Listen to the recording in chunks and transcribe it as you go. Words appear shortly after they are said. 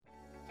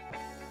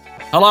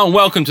Hello and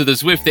welcome to the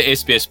Zwift the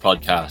SBS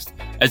podcast.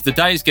 As the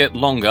days get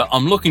longer,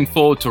 I'm looking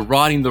forward to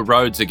riding the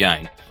roads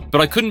again,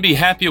 but I couldn't be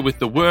happier with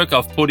the work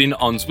I've put in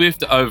on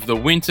Zwift over the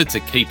winter to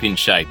keep in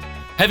shape.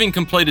 Having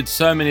completed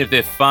so many of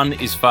their Fun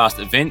is Fast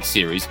event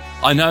series,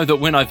 I know that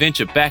when I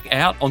venture back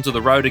out onto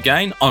the road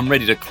again, I'm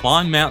ready to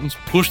climb mountains,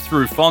 push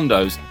through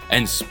fondos,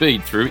 and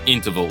speed through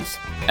intervals.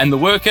 And the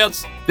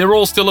workouts, they're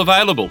all still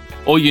available.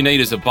 All you need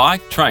is a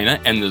bike, trainer,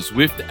 and the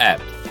Zwift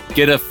app.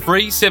 Get a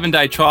free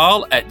 7-day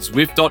trial at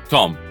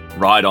Zwift.com.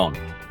 Ride on.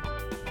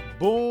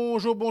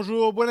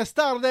 Bonjour, buenas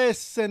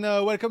tardes, and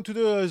welcome to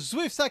the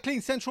Zwift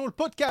Cycling Central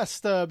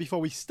podcast.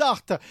 Before we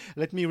start,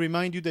 let me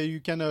remind you that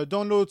you can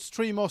download,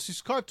 stream, or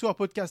subscribe to our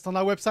podcast on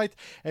our website,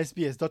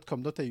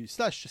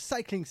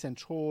 sbs.com.au/cycling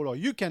central, or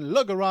you can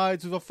log a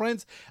ride with our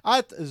friends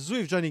at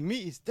Zwift. Joining me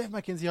is Dave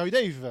Mackenzie. How are you,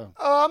 Dave? Oh,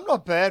 I'm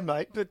not bad,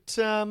 mate, but it's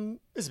a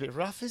bit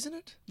rough, isn't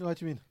it? What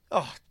do you mean?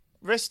 Oh,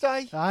 rest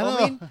day? I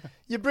know.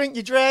 mean,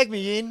 you drag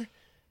me in.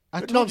 I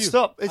But told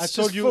non-stop. you. It's I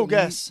told just you full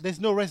gas. There's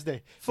no rest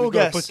day. Full We've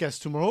got gas. a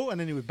podcast tomorrow, and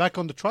then we're back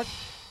on the track.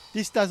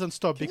 This doesn't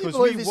stop Can because you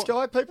believe this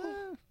guy, people?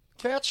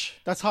 Couch?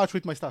 That's how I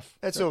treat my stuff.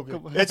 It's all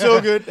good. It's all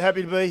good.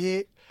 Happy to be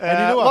here. And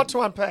you know what? Lot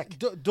to unpack.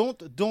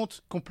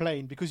 Don't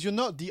complain, because you're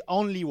not the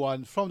only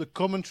one from the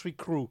commentary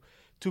crew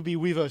to be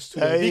with us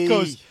today. Hey.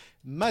 Because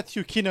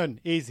Matthew Keeno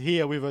is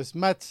here with us.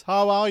 Matt,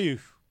 how are you?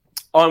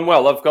 I'm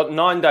well. I've got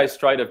 9 days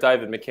straight of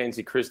David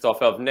Mackenzie,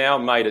 Christophe. I've now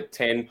made it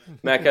 10.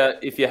 Macca,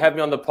 if you have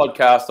me on the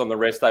podcast on the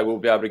rest day, we'll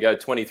be able to go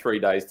 23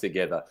 days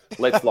together.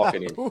 Let's lock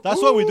it in.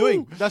 That's what we're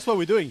doing.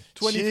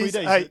 23 Jeez.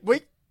 days. Hey,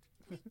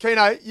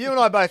 Keeno, you and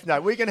I both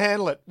know we can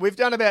handle it. We've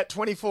done about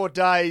 24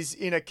 days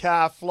in a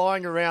car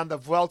flying around the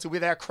Vuelta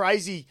with our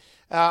crazy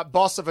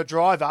boss of a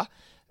driver.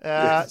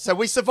 So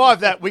we survived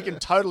that. We can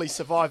totally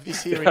survive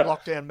this here in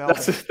lockdown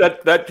Melbourne.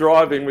 That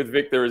driving with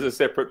Victor is a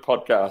separate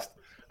podcast.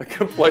 A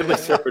completely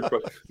separate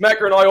podcast.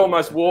 Macca and I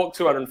almost walked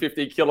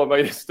 250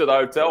 kilometres to the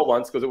hotel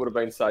once because it would have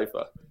been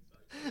safer.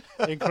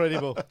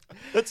 Incredible.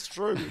 That's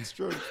true. It's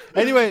true.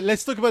 Anyway,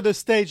 let's talk about the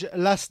stage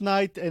last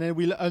night, and then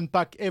we'll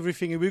unpack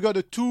everything. And we've got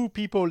the two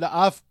people that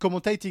have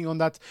commentating on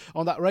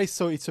that race,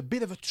 so it's a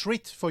bit of a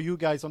treat for you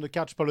guys on the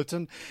couch,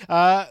 Peloton.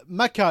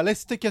 Macca,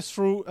 let's take us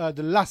through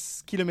the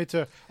last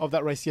kilometre of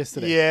that race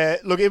yesterday. Yeah,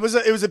 look, it was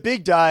a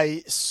big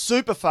day,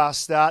 super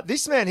fast start.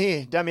 This man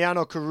here,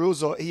 Damiano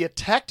Caruso, he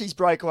attacked his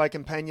breakaway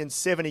companion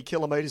 70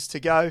 kilometres to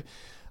go.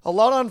 A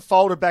lot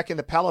unfolded back in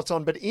the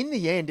peloton, but in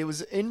the end, it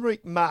was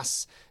Enric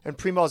Mas and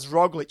Primoz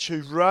Roglic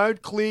who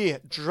rode clear,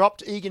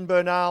 dropped Egan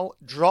Bernal,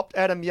 dropped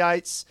Adam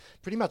Yates,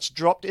 pretty much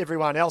dropped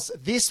everyone else.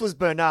 This was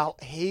Bernal.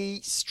 He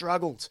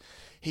struggled.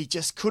 He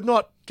just could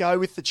not go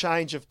with the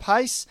change of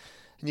pace.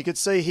 And you could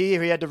see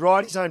here he had to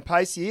ride his own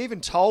pace. He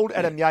even told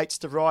Adam Yates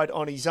to ride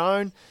on his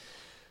own.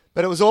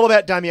 But it was all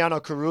about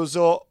Damiano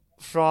Caruso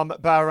from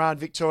Bahrain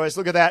Victorious.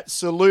 Look at that,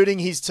 saluting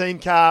his team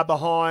car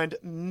behind.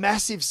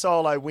 Massive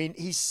solo win.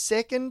 His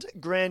second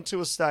Grand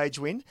Tour stage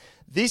win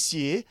this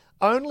year.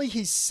 Only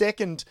his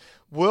second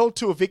World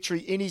Tour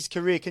victory in his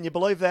career. Can you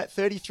believe that?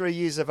 33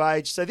 years of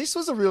age. So this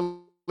was a really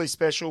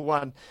special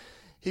one.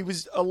 He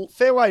was a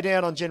fair way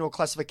down on general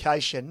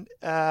classification.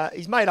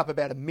 He's made up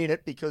about a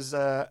minute because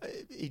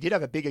he did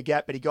have a bigger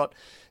gap, but it got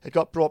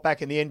brought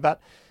back in the end. But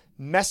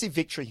massive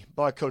victory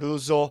by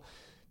Caruso.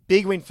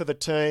 Big win for the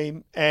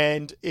team,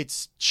 and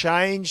it's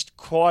changed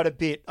quite a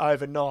bit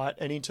overnight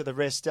and into the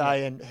rest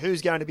day. And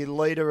who's going to be the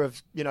leader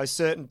of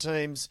certain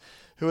teams?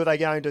 Who are they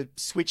going to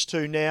switch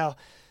to now?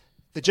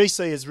 The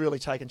GC has really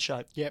taken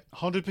shape. Yeah,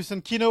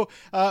 100%. Keeno,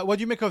 what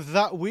do you make of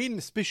that win,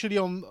 especially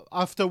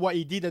after what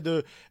he did at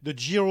the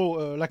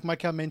Giro? Like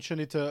Macca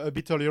mentioned it a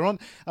bit earlier on.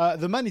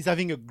 The man is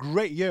having a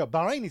great year.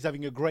 Bahrain is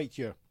having a great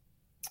year.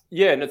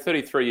 Yeah, and at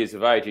 33 years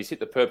of age, he's hit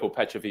the purple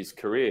patch of his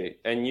career.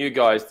 And you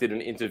guys did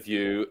an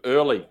interview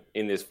early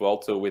in this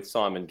Vuelta with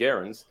Simon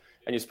Gerrans,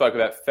 and you spoke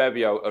about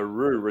Fabio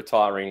Aru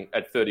retiring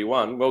at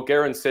 31. Well,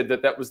 Gerrans said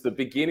that was the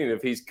beginning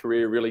of his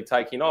career really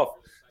taking off.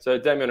 So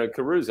Damiano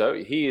Caruso,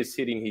 he is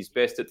hitting his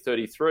best at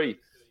 33.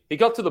 He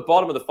got to the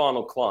bottom of the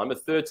final climb, a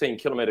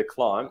 13-kilometre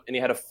climb, and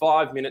he had a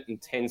 5-minute and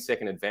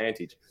 10-second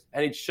advantage.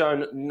 And he'd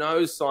shown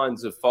no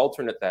signs of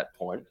faltering at that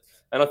point.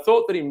 And I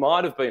thought that he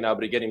might have been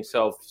able to get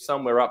himself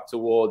somewhere up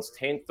towards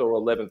 10th or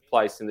 11th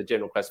place in the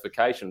general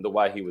classification, the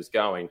way he was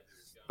going.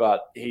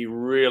 But he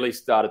really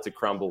started to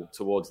crumble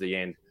towards the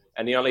end.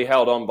 And he only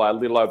held on by a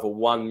little over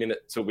 1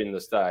 minute to win the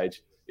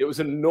stage. It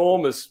was an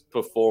enormous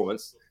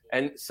performance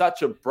and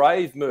such a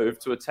brave move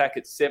to attack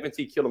at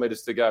 70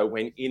 kilometres to go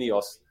when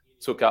Ineos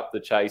took up the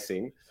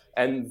chasing.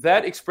 And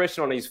that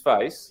expression on his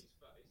face,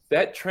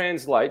 that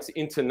translates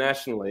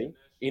internationally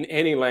in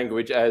any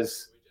language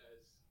as,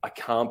 I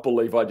can't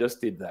believe I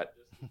just did that.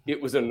 It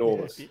was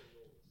enormous.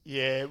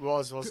 Yeah, it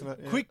was, wasn't it?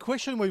 Yeah. Quick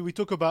question when we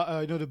talk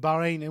about the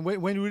Bahrain, and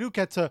when we look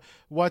at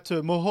what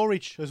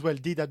Mohoric as well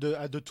did at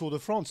the Tour de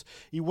France.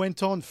 He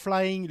went on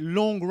flying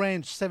long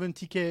range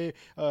 70k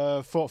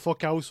for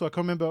Caruso. I can't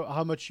remember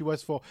how much he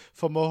was for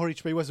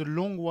Mohoric, but it was a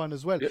long one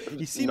as well.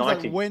 It seems 90.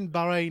 like when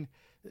Bahrain,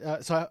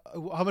 so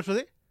how much was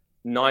it?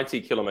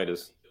 90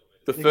 kilometres.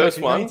 The first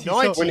one,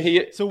 90.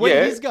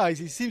 when these guys,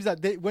 it seems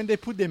that when they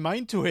put their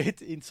mind to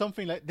it in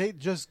something like they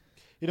just,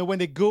 when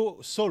they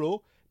go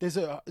solo, there's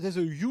a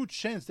huge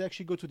chance they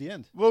actually go to the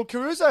end. Well,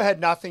 Caruso had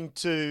nothing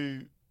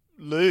to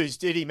lose,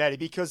 did he, Matty?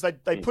 Because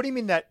they put him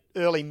in that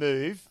early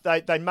move.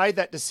 They made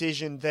that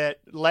decision that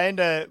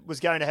Landa was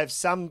going to have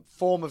some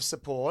form of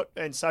support,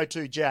 and so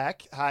too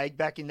Jack Haig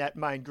back in that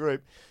main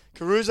group.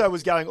 Caruso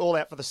was going all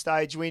out for the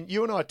stage win.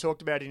 You and I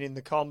talked about it in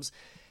the comms.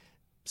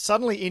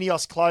 Suddenly,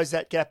 Ineos closed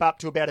that gap up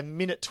to about a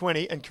minute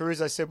 20, and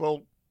Caruso said,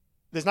 well,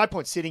 there's no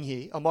point sitting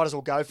here. I might as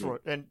well go for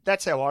it. And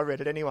that's how I read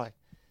it anyway.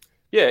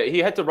 Yeah, he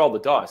had to roll the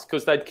dice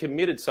because they'd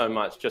committed so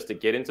much just to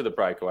get into the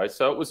breakaway.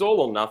 So it was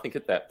all or nothing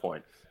at that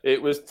point. It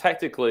was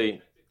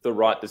tactically the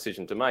right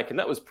decision to make. And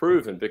that was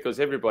proven because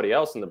everybody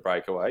else in the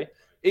breakaway,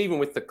 even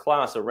with the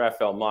class of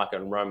Rafael Marca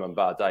and Romain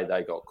Bardet,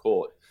 they got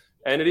caught.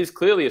 And it is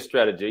clearly a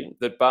strategy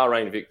that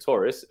Bahrain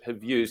victorious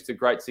have used to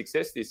great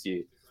success this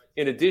year.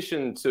 In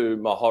addition to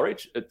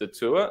Mohoric at the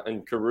Tour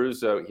and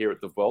Caruso here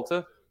at the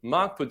Vuelta,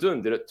 Marc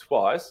Padun did it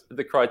twice at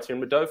the Criterium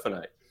de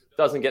Dauphiné.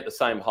 Doesn't get the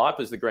same hype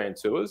as the Grand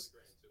Tours.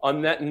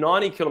 On that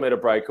 90-kilometre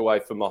breakaway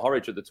for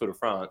Mohoric at the Tour de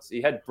France,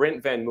 he had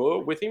Brent Van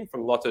Moer with him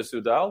from Lotto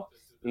Soudal,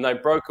 and they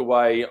broke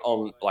away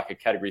on like a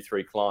Category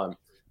 3 climb.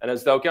 And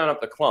as they were going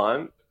up the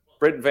climb,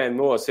 Brent Van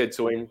Moer said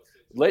to him,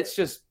 let's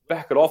just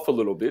back it off a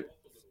little bit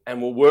and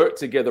we'll work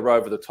together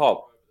over the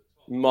top.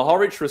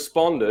 Mohoric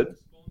responded,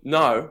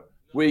 no,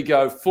 we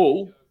go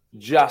full,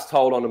 just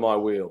hold on to my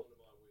wheel.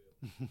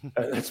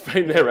 And that's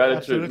been their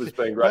attitude. It's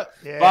been great.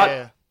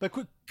 But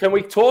can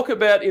we talk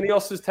about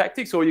Ineos's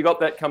tactics, or you got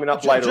that coming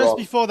up later on?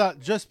 Before that,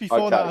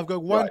 I've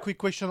got one quick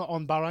question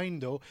on Bahrain,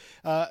 though.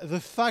 The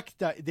fact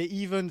that they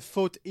even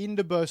fought in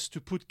the bus to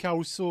put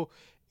Caruso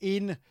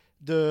in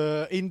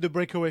the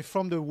breakaway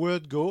from the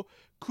word go,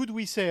 could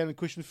we say, and a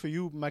question for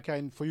you, Macka,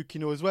 and for you,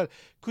 Keeno, as well,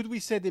 could we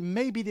say that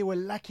maybe they were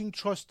lacking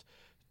trust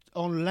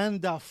on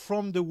Landa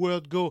from the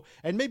word go,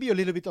 and maybe a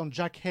little bit on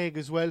Jack Haig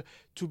as well,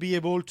 to be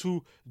able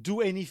to do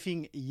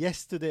anything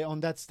yesterday on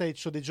that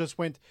stage? So they just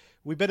went,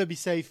 we better be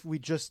safe, we're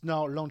just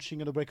now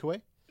launching on a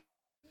breakaway?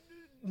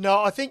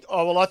 No, I think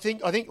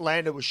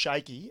Landa was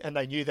shaky, and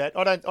they knew that.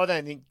 I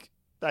don't think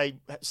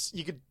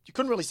you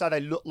couldn't really say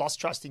they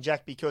lost trust in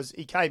Jack, because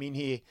he came in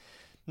here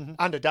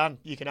underdone,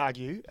 you can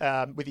argue,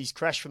 with his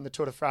crash from the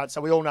Tour de France.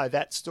 So we all know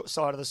that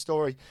side of the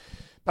story.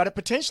 But it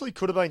potentially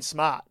could have been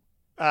smart.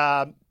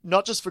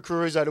 Not just for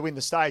Caruso to win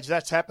the stage,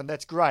 that's happened,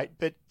 that's great.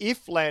 But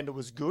if Landa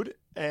was good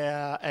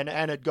and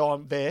had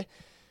gone there,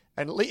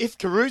 and if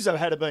Caruso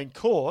had been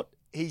caught,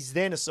 he's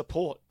then a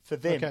support for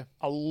them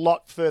a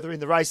lot further in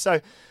the race.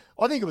 So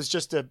I think it was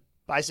just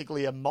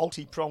basically a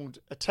multi-pronged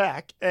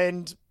attack.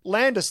 And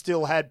Landa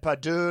still had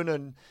Padun,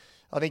 and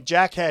I think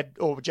Jack had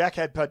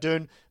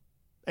Padun.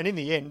 And in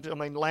the end, I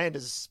mean,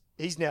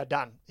 he's now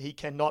done. He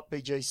cannot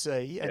be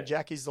GC, and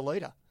Jack is the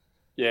leader.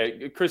 Yeah,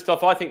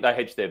 Christophe, I think they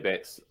hedged their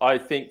bets. I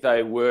think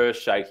they were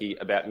shaky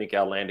about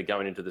Mikel Landa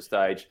going into the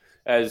stage.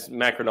 As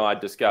Macka and I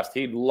discussed,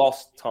 he'd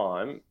lost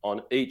time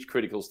on each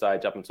critical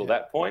stage up until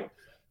that point.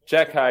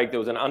 Jack Haig, there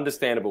was an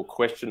understandable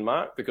question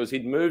mark because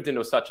he'd moved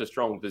into such a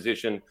strong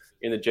position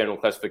in the general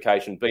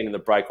classification, been in the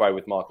breakaway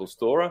with Michael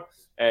Storer,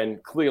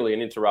 and clearly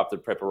an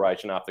interrupted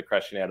preparation after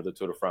crashing out of the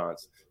Tour de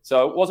France.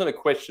 So it wasn't a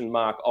question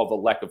mark of a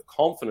lack of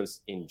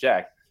confidence in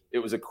Jack. It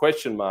was a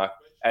question mark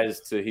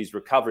as to his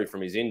recovery from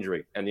his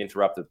injury and the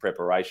interrupted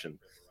preparation.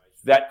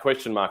 That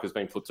question mark has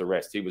been put to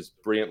rest. He was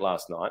brilliant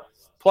last night.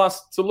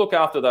 Plus, to look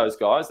after those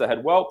guys, they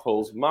had Wout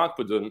Poels, Marc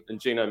Padun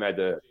and Gino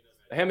Madère.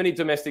 How many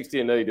domestics do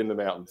you need in the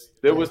mountains?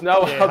 There was no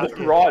other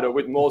rider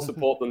with more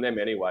support than them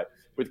anyway,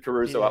 with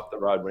Caruso up the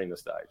road winning the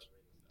stage.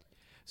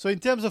 So in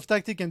terms of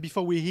tactic, and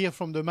before we hear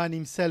from the man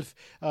himself,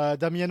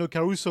 Damiano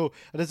Caruso,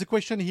 there's a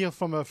question here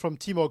from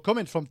Tim, or a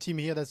comment from Tim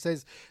here that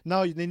says,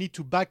 now they need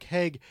to back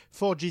Haig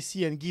for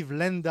GC and give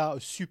Landa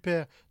a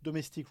super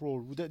domestic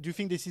role. Do you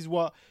think this is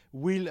what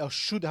will or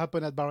should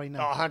happen at Bahrain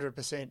now?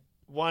 100%.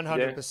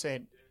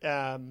 100%.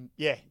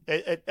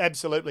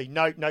 Absolutely.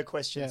 No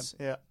questions.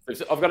 Yeah.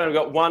 I've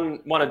got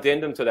one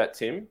addendum to that,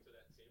 Tim.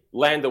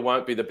 Landa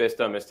won't be the best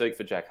domestique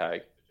for Jack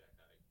Haig.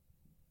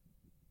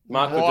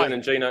 Marc Padun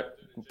and Gino,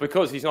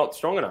 because he's not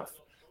strong enough.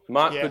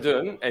 Marc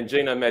Padun and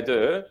Gino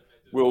Madère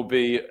will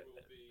be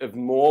of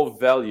more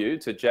value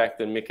to Jack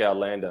than Mikel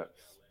Landa.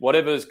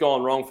 Whatever's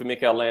gone wrong for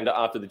Mikel Landa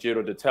after the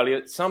Giro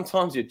d'Italia,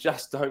 sometimes you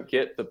just don't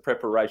get the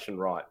preparation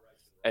right.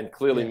 And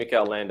clearly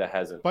Mikel Landa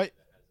hasn't. But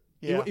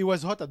he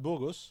was hot at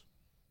Burgos.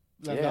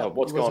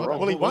 What's gone wrong?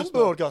 Well, he won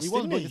Burgos,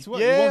 didn't he?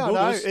 Yeah, I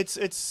know.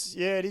 It's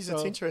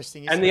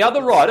interesting. And the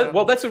other rider,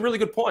 that's a really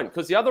good point,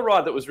 because the other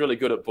rider that was really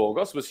good at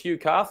Burgos was Hugh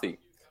Carthy.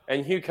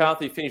 And Hugh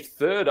Carthy finished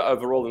third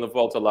overall in the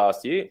Vuelta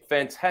last year.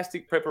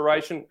 Fantastic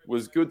preparation,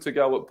 was good to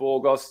go at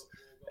Burgos.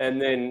 And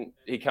then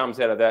he comes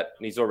out of that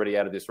and he's already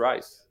out of this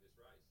race.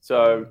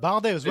 So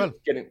Bardet as well.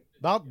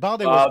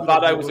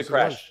 Bardet was a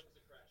crash.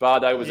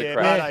 Bardet was a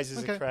crash. Bardet's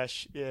is a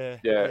crash. Yeah.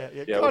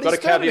 We've God, got a he's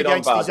turning caveat on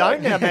against his own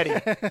Bardet. now,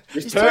 Matty.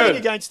 He's turned. turning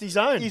against his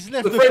own. He's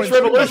left The the French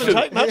French Revolution.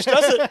 Doesn't take much,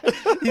 does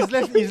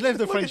it? He's left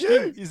the French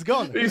team. He's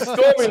gone. He's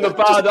storming the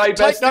Bardet Take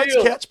notes,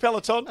 Bastille. couch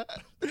peloton.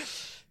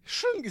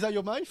 Is that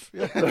your knife?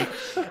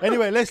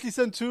 Anyway, let's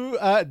listen to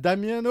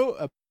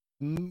Damiano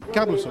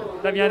Caruso.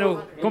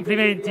 Damiano,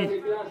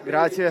 complimenti.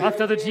 Grazie.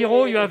 After the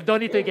Giro, you have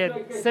done it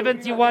again.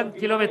 71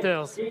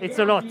 kilometers. It's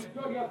a lot.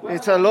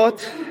 It's a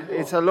lot.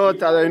 It's a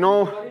lot. I don't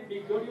know.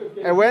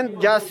 I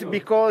went just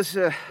because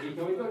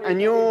I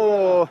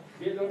knew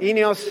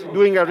Ineos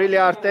doing a really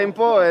hard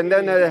tempo, and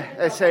then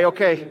I say,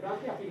 okay,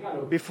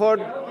 before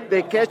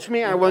they catch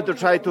me, I want to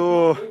try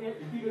to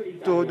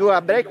do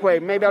a breakaway,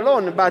 maybe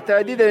alone. But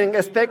I didn't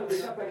expect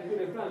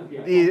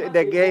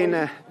the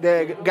gain.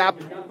 The gap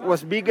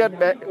was bigger,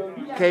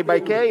 K by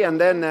K, and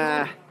then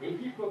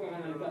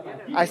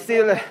I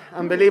still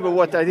unbelievable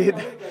what I did.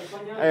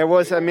 It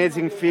was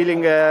amazing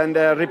feeling, and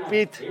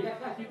repeat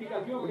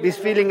this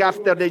feeling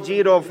after the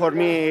Giro, for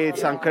me,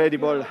 it's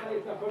incredible.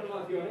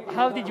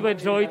 How did you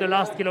enjoy the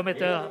last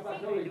kilometer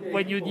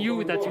when you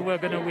knew that you were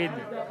going to win?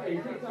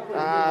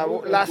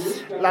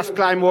 Last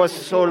climb was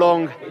so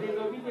long.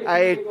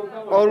 I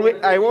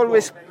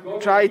always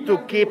try to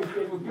keep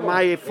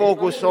my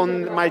focus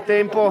on my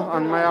tempo,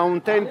 on my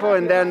own tempo,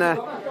 and then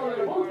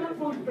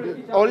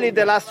only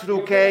the last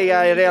 2K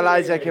I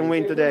realized I can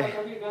win today.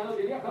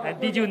 And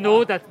did you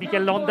know that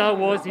Mikel Landa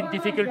was in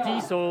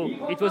difficulty, so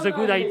it was a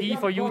good idea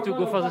for you to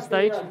go for the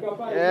stage?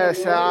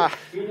 Yes,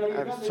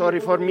 I'm sorry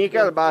for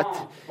Mikel,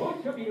 but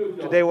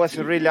today was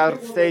a really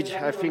hard stage,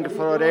 I think,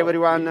 for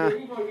everyone.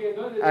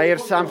 I heard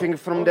something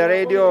from the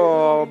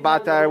radio,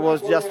 but I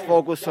was just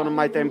focused on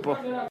my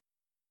tempo.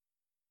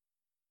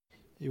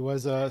 He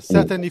was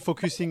certainly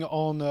focusing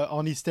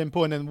on his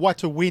tempo, and then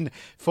what a win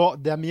for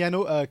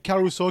Damiano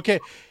Caruso. Okay,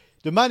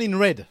 the man in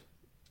red.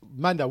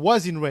 Man that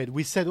was in red,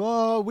 we said,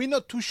 oh, we're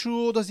not too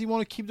sure. Does he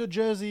want to keep the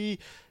jersey?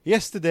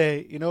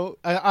 Yesterday,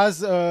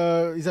 as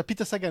is a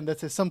Peter Sagan that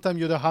says, sometimes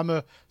you're the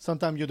hammer,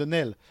 sometimes you're the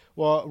nail.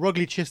 Well,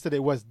 Roglic yesterday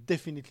was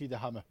definitely the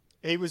hammer.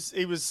 He was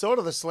sort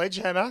of the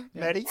sledgehammer,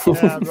 Matty,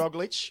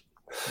 Roglic,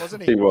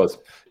 wasn't he? He was.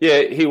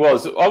 Yeah, he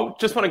was. I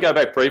just want to go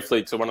back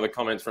briefly to one of the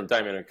comments from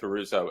Damiano and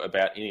Caruso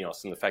about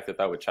Ineos and the fact that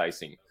they were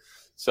chasing.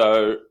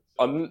 So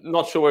I'm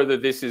not sure whether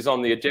this is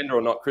on the agenda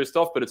or not,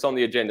 Christophe, but it's on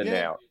the agenda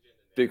now.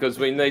 Because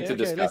we need to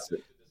discuss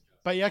it.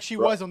 But he actually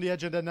was on the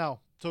agenda now.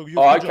 So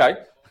okay.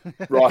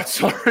 Right,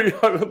 sorry.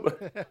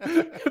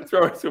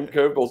 Throwing some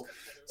curveballs.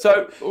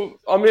 So,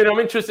 I'm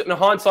interested in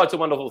hindsight's a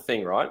wonderful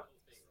thing, right?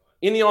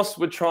 Ineos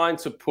were trying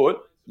to put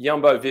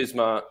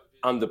Jumbo-Visma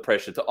under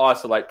pressure to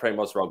isolate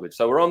Primoz Roglic.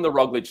 So we're on the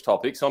Roglic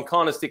topic. So I'm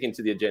kind of sticking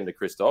to the agenda,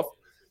 Christophe.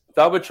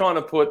 They were trying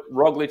to put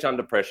Roglic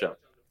under pressure.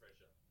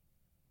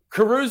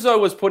 Caruso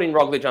was putting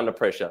Roglic under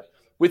pressure.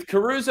 With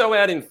Caruso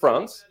out in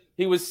front,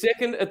 he was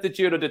second at the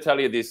Giro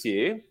d'Italia this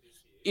year.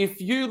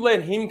 If you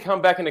let him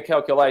come back in a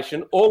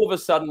calculation, all of a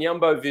sudden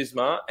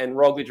Jumbo-Visma and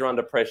Roglic are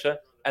under pressure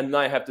and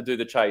they have to do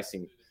the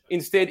chasing.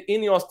 Instead,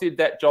 Ineos did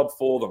that job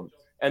for them.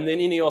 And then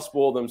Ineos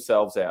wore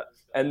themselves out.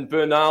 And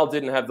Bernal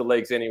didn't have the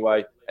legs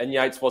anyway, and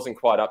Yates wasn't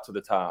quite up to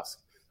the task.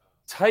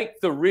 Take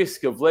the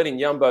risk of letting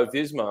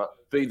Jumbo-Visma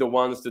be the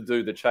ones to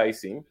do the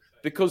chasing,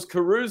 because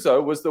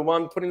Caruso was the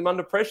one putting them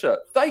under pressure.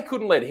 They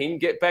couldn't let him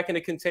get back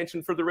into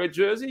contention for the red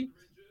jersey.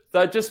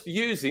 They're just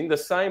using the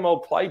same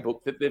old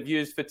playbook that they've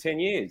used for 10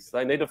 years.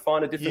 They need to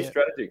find a different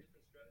strategy.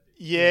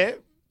 Yeah,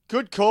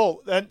 good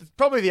call. And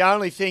probably the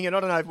only thing, and I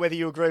don't know whether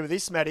you agree with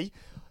this, Matty,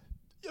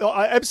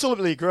 I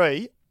absolutely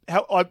agree.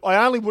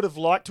 I only would have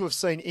liked to have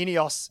seen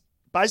Ineos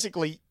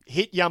basically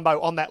hit Jumbo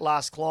on that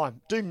last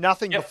climb. Do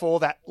nothing before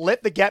that.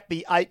 Let the gap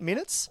be 8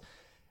 minutes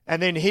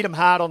and then hit them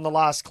hard on the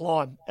last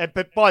climb.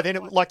 But by then,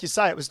 like you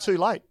say, it was too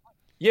late.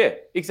 Yeah,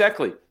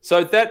 exactly.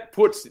 So that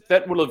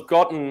will have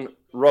gotten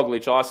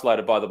Roglic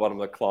isolated by the bottom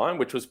of the climb,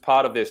 which was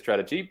part of their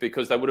strategy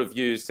because they would have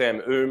used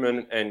Sam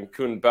Ullman and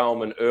Koen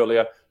Bouwman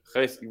earlier.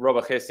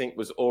 Robert Hessink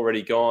was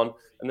already gone.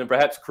 And then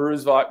perhaps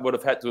Kruijswijk would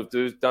have had to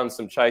have done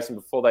some chasing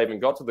before they even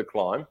got to the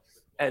climb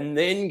and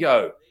then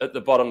go at the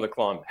bottom of the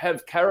climb.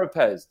 Have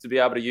Carapaz to be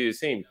able to use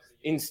him.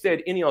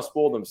 Instead, Ineos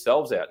wore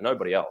themselves out,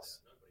 nobody else.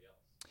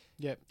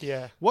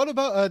 Yeah. What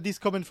about this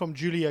comment from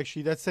Julie,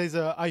 actually, that says,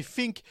 I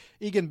think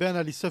Egan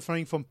Bernal is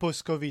suffering from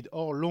post-COVID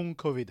or long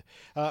COVID.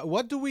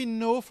 What do we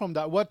know from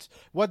that? What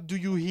do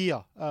you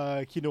hear,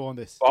 Keeno, on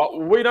this?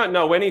 We don't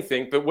know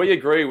anything, but we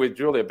agree with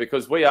Julia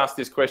because we asked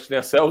this question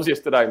ourselves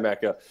yesterday,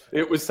 Macka.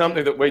 It was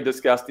something that we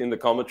discussed in the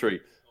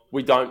commentary.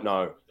 We don't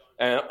know.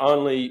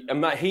 And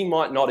he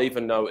might not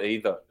even know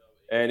either.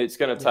 And it's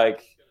going to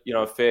take,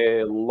 a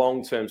fair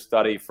long-term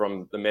study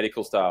from the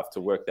medical staff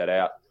to work that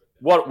out.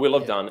 What it will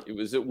have done,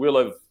 it will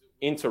have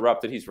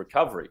interrupted his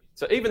recovery.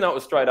 So even though it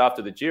was straight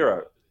after the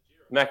Giro,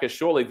 Macca,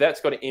 surely that's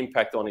got an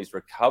impact on his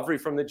recovery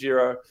from the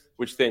Giro,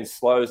 which then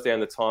slows down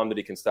the time that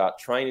he can start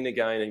training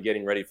again and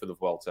getting ready for the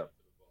Vuelta.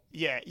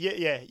 Yeah.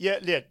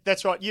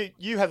 That's right.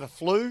 You have a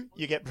flu,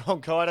 you get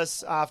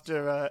bronchitis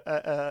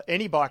after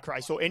any bike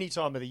race or any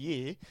time of the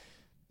year.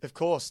 of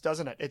course,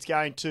 doesn't it? It's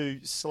going to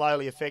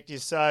slowly affect you.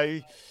 So,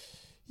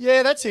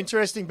 yeah, that's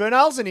interesting.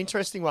 Bernal's an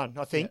interesting one,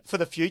 I think, for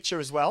the future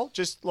as well.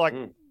 Just like,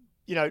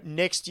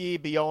 next year,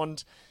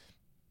 beyond.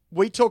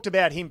 We talked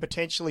about him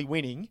potentially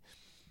winning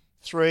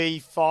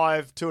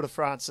 3-5 Tour de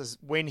France's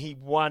when he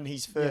won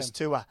his first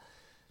tour.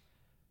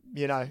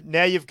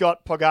 Now you've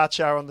got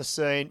Pogacar on the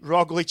scene.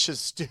 Roglic has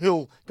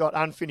still got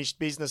unfinished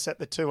business at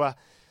the tour.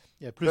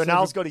 Yeah,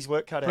 Bernal's got his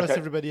work cut out. Plus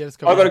everybody else.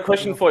 I've got a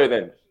question for you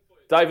then.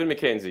 David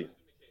McKenzie,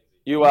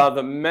 you are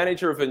the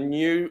manager of a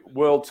new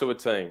World Tour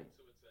team,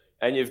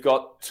 and you've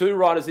got 2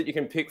 riders that you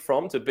can pick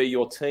from to be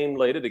your team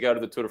leader to go to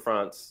the Tour de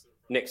France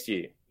next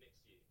year.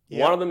 Yep.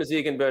 One of them is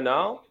Egan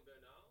Bernal,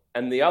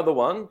 and the other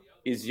one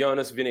is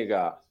Jonas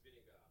Vingegaard,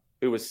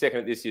 who was second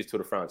at this year's Tour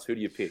de France. Who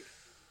do you pick?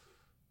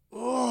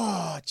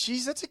 Oh,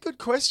 geez, that's a good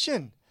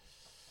question.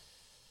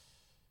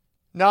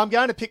 No, I'm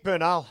going to pick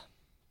Bernal.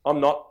 I'm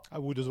not. I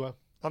would as well.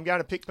 I'm going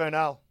to pick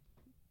Bernal.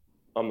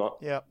 I'm not.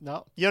 Yeah.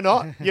 No. You're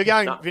not? You're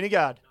going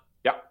Vingegaard?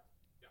 Yeah.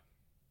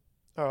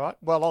 All right.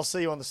 Well, I'll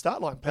see you on the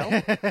start line, pal.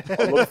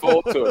 I look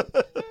forward to it.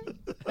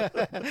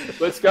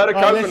 Let's go to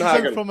Copenhagen. Let's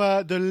listen from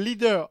the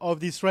leader of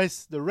this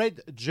race, the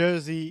red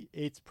jersey.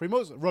 It's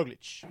Primoz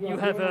Roglic. You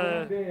have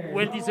a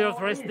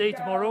well-deserved rest day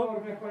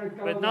tomorrow,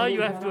 but now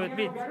you have to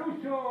admit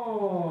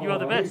you are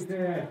the best.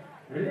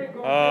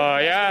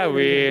 Yeah,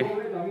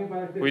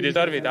 we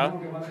deserve it.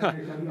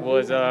 It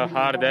was a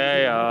hard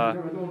day.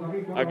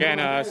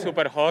 Again,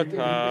 super hot.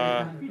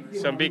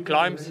 Some big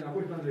climbs.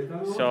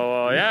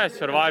 So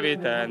survive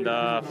it and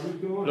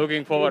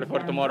looking forward for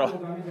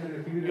tomorrow.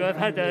 You have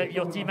had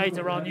your teammates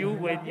around you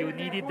when you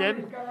needed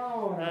them.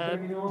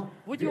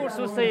 Would you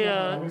also say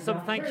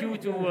some thank you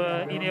to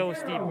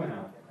Ineos team?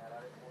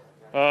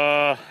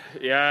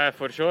 Yeah,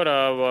 for sure.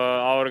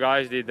 Our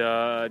guys did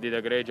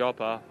a great job.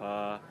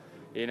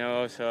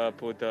 Ineos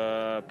put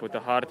a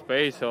hard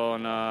pace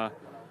on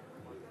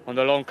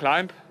the long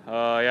climb.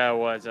 It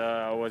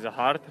was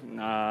hard,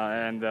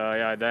 and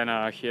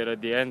then here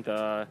at the end,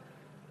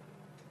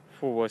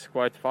 was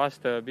quite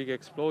fast, a big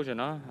explosion,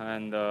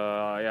 and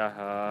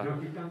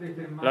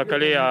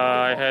luckily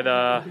I had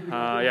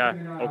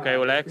okay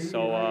legs,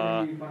 so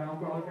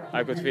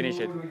I could finish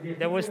it.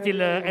 There was still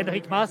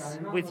Enric Mas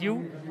with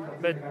you,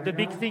 but the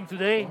big thing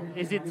today,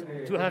 is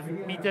it to have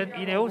beaten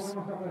Ineos?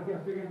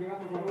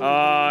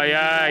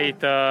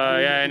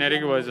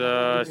 Enric was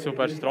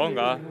super strong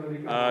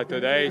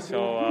today,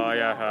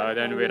 so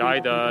then we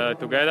ride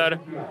together.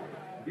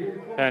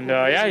 And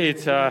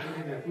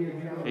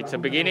it's a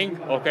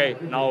beginning. Okay,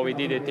 now we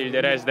did it till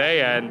the rest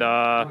day, and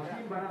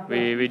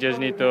we just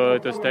need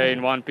to stay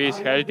in one piece,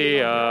 healthy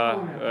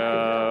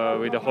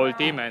with the whole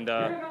team, and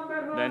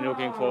then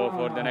looking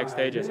for the next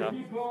stages.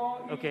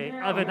 Okay,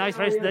 have a nice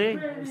rest day.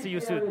 See you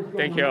soon.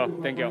 Thank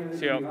you.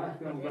 See you.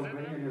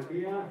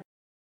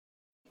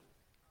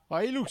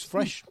 He looks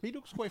fresh. He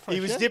looks quite fresh. He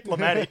was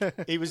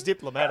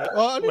diplomatic.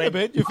 Oh, a little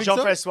bit. You think so?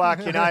 Jean-François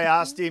Keeno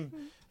asked him,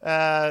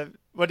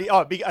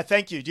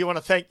 thank you. Do you want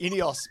to thank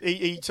Ineos?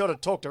 He sort of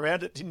talked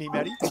around it, didn't he,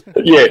 Matty?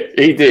 Yeah,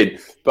 he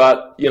did.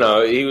 But,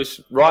 he was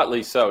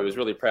rightly so. He was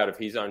really proud of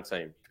his own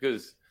team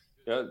because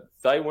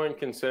they weren't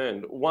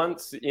concerned.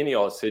 Once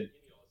Ineos had,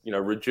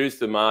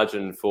 reduced the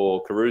margin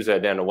for Caruso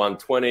down to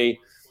 120,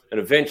 and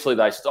eventually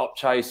they stopped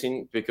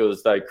chasing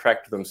because they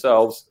cracked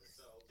themselves.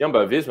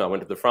 Jumbo-Visma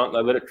went to the front.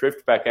 They let it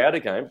drift back out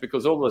again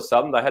because all of a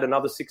sudden they had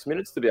another 6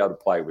 minutes to be able to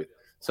play with.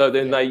 So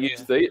then they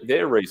used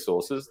their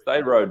resources.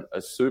 They rode a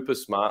super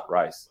smart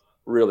race,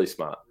 really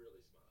smart.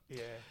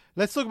 Yeah.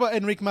 Let's talk about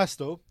Enric Mas,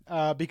 though,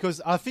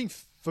 because I think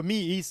for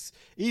me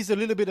he's a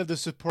little bit of the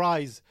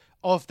surprise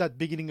of that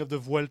beginning of the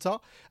Vuelta.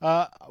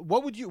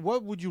 What would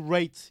you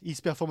rate his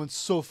performance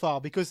so far?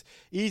 Because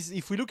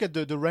if we look at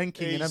the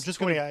ranking, he's and I'm just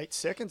 28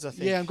 seconds, I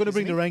think. Yeah, I'm going to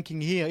bring the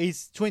ranking here.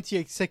 He's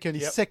 28 seconds.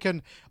 He's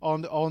second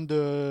on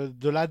the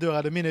ladder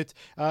at a minute.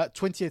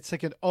 28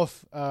 seconds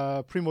off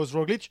Primoz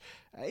Roglic.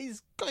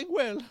 He's going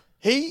well.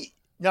 He's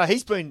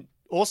been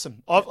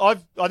awesome. I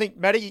think,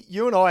 Matty,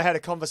 you and I had a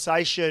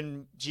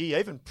conversation,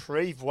 even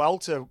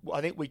pre-Vuelta.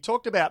 I think we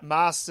talked about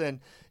Mas,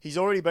 and he's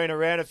already been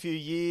around a few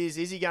years.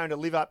 Is he going to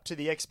live up to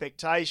the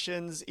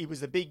expectations? He was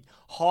the big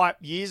hype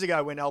years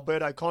ago when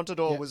Alberto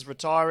Contador was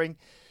retiring.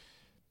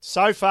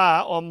 So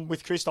far, I'm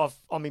with Christophe.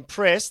 I'm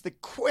impressed. The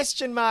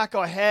question mark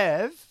I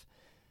have,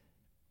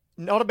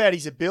 not about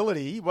his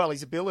ability,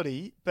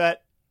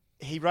 but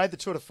he rode the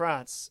Tour de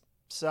France.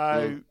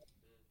 So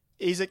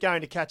is it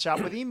going to catch up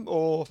with him,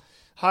 or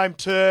home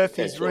turf,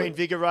 he's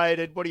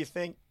reinvigorated? What do you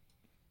think?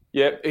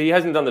 Yeah, he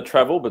hasn't done the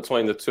travel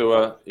between the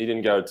Tour. He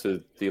didn't go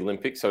to the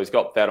Olympics, so he's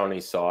got that on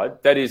his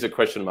side. That is a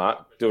question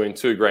mark, doing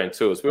 2 Grand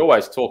Tours. We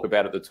always talk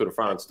about it, the Tour de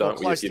France, don't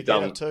we? Close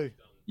together too.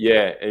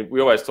 Yeah, and we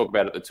always talk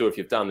about it at the Tour. If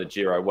you've done the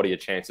Giro, what are your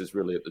chances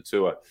really at the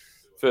Tour?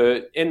 For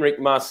Enric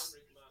Mas,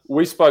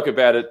 we spoke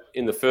about it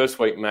in the first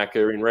week,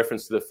 Macka, in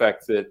reference to the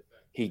fact that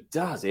he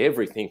does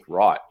everything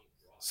right.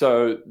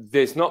 So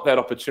there's not that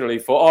opportunity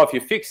for, if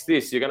you fix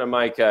this, you're going to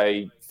make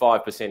a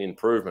 5%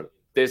 improvement.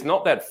 there's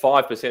not that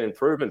 5%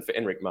 improvement for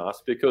Enric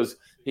Mas because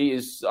he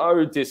is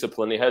so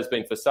disciplined. He has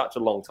been for such a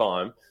long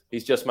time.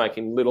 He's just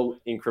making little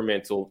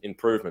incremental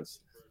improvements.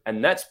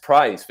 And that's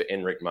praise for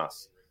Enric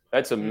Mas.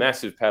 That's a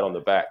massive pat on the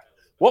back.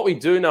 What we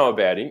do know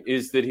about him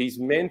is that his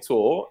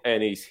mentor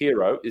and his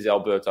hero is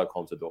Alberto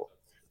Contador.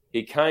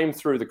 He came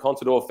through the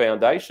Contador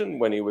Foundation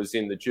when he was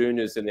in the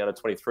juniors in the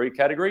under-23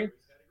 category,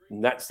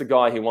 and that's the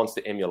guy he wants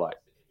to emulate.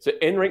 So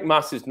Enric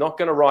Mas is not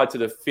going to ride to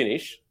the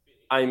finish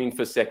aiming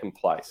for second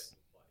place.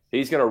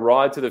 He's going to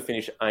ride to the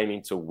finish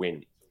aiming to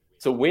win.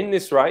 To win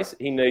this race,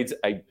 he needs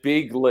a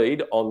big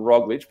lead on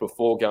Roglic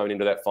before going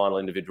into that final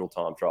individual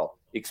time trial.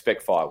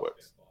 Expect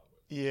fireworks.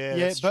 Yeah,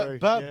 yeah, that's true.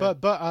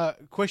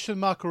 But question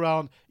mark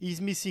around. He's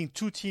missing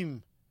two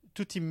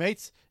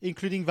teammates,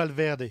 including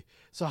Valverde.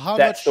 So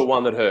that's the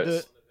one that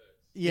hurts.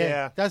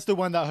 That's the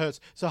one that hurts.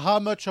 So how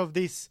much of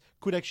this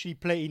could actually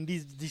play in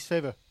this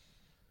favor?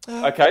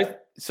 Okay,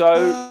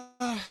 so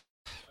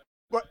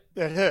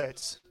it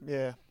hurts.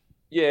 Yeah.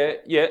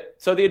 Yeah.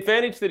 So the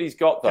advantage that he's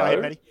got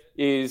though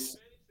is,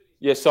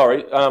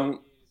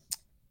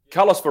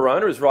 Carlos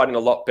Verona is riding a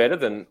lot better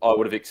than I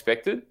would have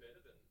expected.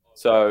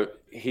 So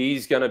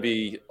he's going to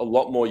be a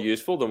lot more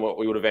useful than what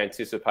we would have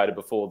anticipated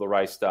before the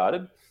race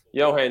started.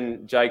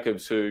 Johan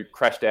Jacobs, who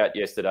crashed out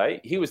yesterday,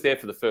 he was there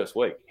for the first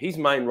week. His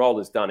main role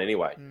is done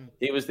anyway.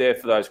 He was there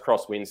for those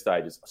cross-win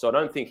stages. So I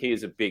don't think he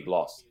is a big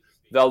loss.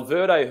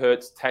 Valverde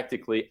hurts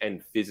tactically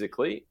and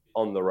physically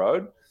on the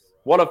road.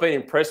 What I've been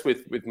impressed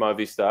with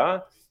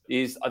Movistar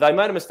is they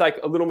made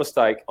a little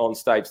mistake on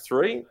stage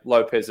 3,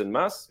 Lopez and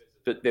Mas,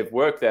 but they've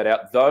worked that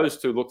out. Those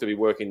two look to be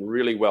working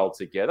really well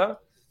together.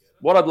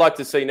 What I'd like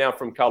to see now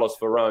from Carlos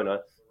Verona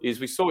is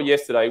we saw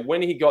yesterday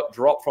when he got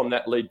dropped from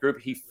that lead group,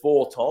 he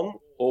fought on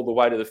all the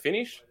way to the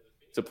finish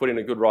to put in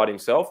a good ride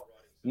himself.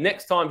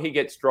 Next time he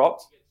gets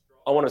dropped,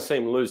 I want to see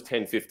him lose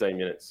 10, 15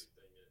 minutes.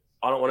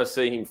 I don't want to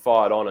see him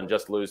fired on and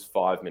just lose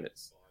 5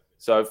 minutes.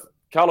 So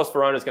Carlos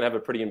Verona is going to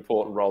have a pretty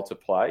important role to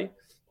play.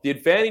 The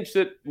advantage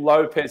that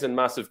Lopez and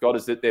Mas have got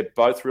is that they're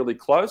both really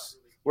close,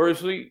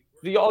 whereas the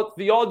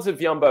odds of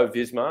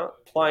Jumbo-Visma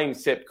playing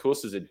Sepp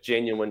Kuss as a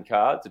genuine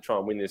card to try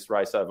and win this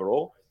race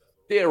overall,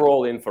 they're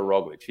all in for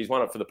Roglic. He's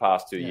won it for the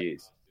past 2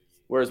 years.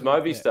 Whereas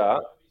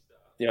Movistar,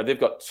 they've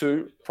got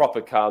two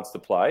proper cards to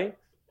play.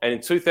 And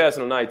in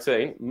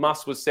 2018,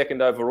 Mas was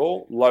second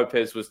overall,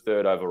 Lopez was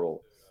third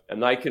overall.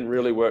 And they can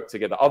really work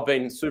together. I've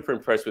been super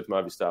impressed with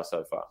Movistar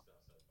so far.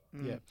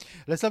 Yeah.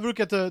 Let's have a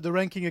look at the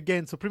ranking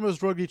again. So Primož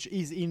Roglic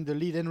is in the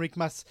lead. Enric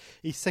Mas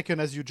is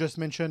second, as you just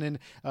mentioned, and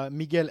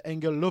Miguel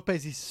Angel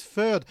Lopez is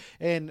third,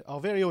 and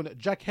our very own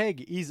Jack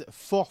Haig is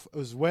fourth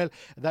as well.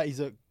 That is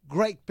a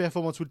great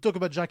performance. We'll talk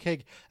about Jack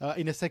Haig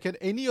in a second.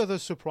 Any other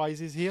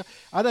surprises here?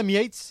 Adam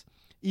Yates,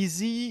 is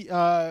he?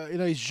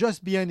 He's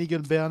just behind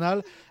Egan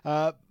Bernal.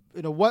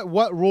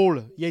 What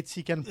role Yates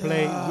can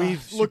play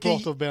with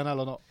support of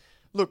Bernal or not?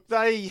 Look,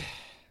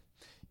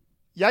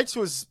 Yates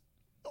was.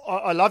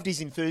 I loved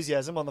his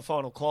enthusiasm on the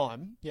final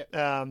climb. Yeah.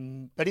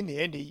 But in the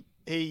end,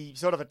 he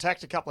sort of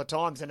attacked a couple of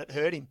times and it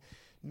hurt him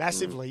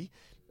massively.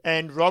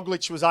 And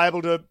Roglic was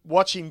able to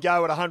watch him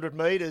go at 100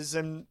 metres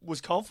and was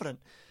confident.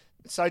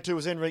 So too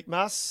was Enric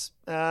Mas.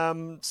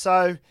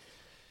 So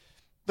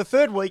the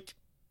third week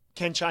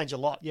can change a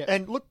lot. Yeah.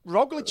 And look,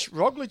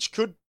 Roglic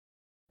could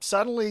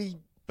suddenly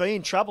be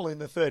in trouble in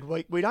the third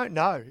week. We don't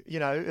know.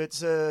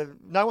 It's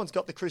no one's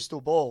got the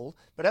crystal ball.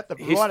 But at the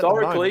right at the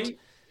moment,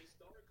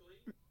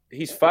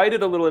 he's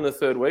faded a little in the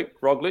third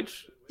week, Roglic.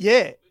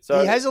 Yeah,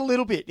 so he has a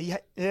little bit. He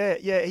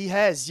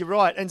has. You're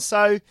right. And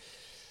so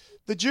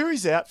the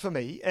jury's out for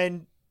me.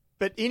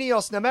 But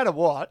Ineos, no matter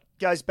what,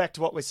 goes back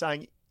to what we're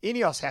saying.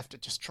 Ineos have to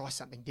just try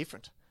something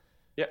different.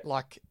 Yeah.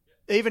 Like,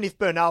 even if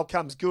Bernal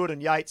comes good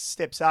and Yates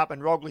steps up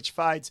and Roglic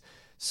fades,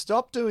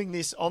 stop doing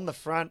this on the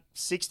front,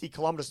 60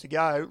 kilometres to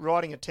go,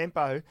 riding a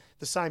tempo,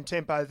 the same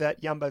tempo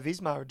that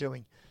Jumbo-Visma are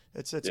doing.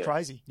 It's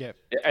crazy. Yeah.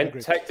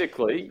 And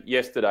tactically,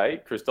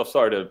 yesterday, Christophe,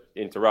 sorry to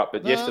interrupt,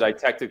 but yesterday,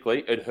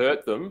 tactically, it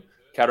hurt them,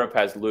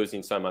 Carapaz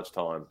losing so much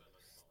time.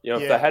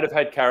 If they had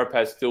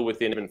Carapaz still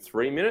within even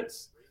 3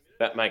 minutes,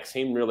 that makes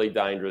him really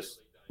dangerous,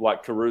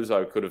 like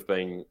Caruso could have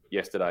been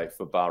yesterday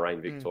for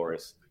Bahrain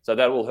victorious. So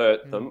that will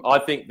hurt them. I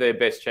think their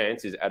best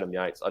chance is Adam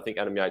Yates. I think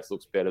Adam Yates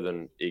looks better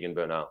than Egan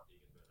Bernal.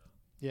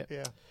 Yeah.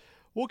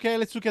 Okay,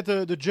 let's look at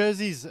the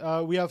jerseys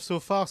we have so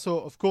far. So,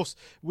 of course,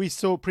 we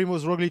saw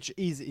Primož Roglic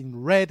is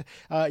in red.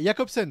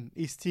 Jakobsen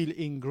is still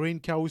in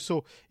green.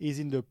 Caruso is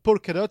in the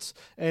polka dots.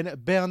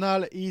 And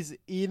Bernal is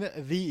in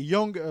the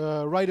young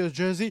rider's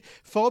jersey.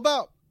 For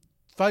about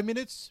 5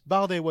 minutes,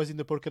 Bardet was in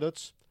the polka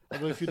dots. I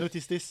don't know if you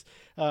noticed this.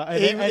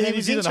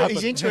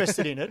 He's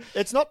interested in it.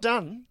 It's not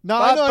done. No,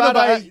 I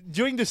know.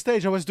 During the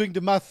stage, I was doing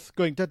the math,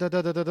 going da da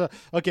da da da da.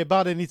 Okay,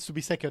 Bardet needs to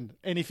be second.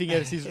 Anything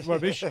else is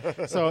rubbish.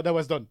 So that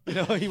was done.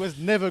 He was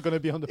never going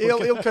to be on the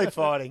podcast. He'll keep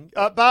fighting.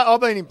 But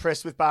I've been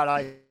impressed with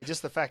Bardet.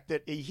 Just the fact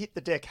that he hit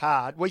the deck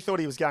hard. We thought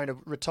he was going to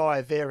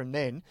retire there and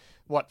then.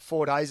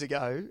 4 days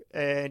ago,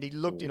 and he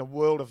looked in a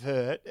world of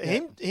hurt.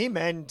 Yeah. Him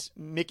and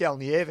Mikel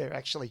Nieve,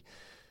 actually.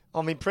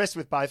 I'm impressed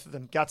with both of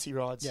them. Gutsy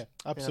rides. Yeah,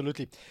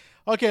 absolutely.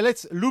 Okay,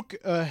 let's look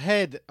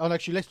ahead. And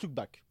actually, let's look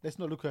back. Let's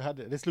not look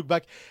ahead. Let's look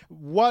back.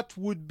 What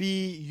would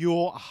be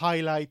your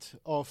highlight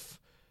of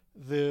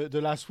the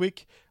last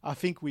week? I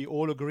think we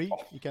all agree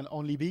it can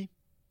only be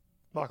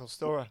Michael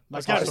Storer. I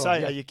was going to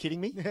say, are you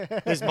kidding me?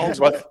 There's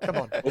multiple. What? Come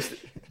on.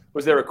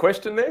 Was there a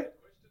question there?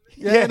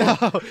 Yeah,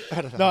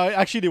 no,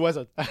 actually there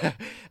wasn't.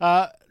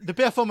 The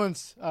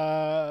performance,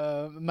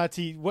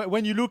 Matty,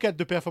 when you look at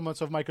the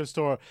performance of Michael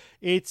Storer,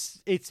 it's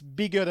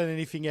bigger than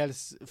anything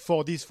else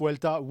for this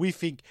Vuelta. We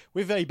think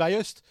we're very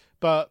biased,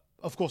 but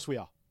of course we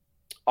are.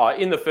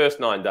 In the first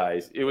 9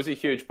 days, it was a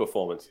huge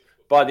performance.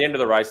 By the end of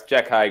the race,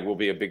 Jack Haig will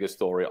be a bigger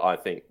story, I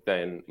think,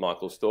 than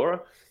Michael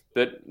Storer.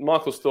 But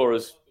Michael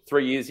Storer's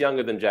 3 years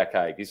younger than Jack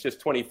Haig. He's just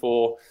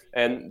 24,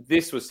 and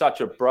this was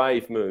such a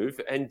brave move.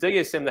 And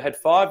DSM, they had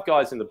 5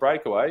 guys in the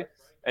breakaway,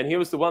 and he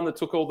was the one that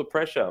took all the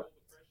pressure.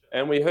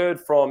 And we heard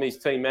from his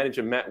team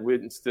manager, Matt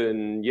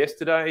Winston,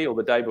 yesterday or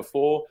the day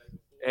before,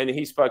 and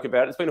he spoke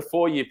about it. It's been a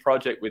 4-year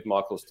project with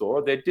Michael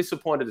Storer. They're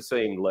disappointed to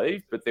see him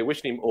leave, but they're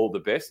wishing him all the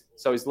best.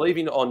 So he's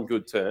leaving on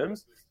good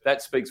terms.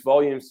 That speaks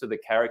volumes to the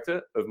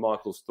character of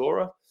Michael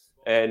Storer,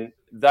 and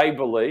they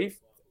believe,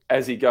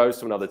 as he goes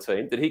to another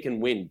team, that he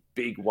can win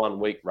big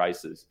 1-week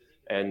races.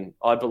 And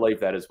I believe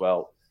that as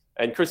well.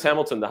 And Chris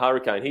Hamilton, the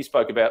Hurricane, he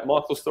spoke about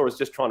Michael Storer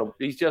is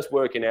he's just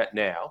working out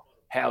now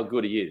how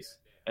good he is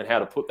and how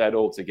to put that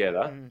all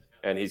together.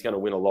 And he's going to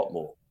win a lot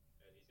more.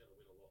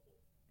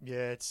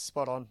 Yeah, it's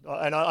spot on.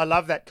 And I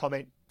love that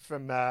comment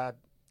from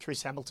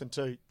Chris Hamilton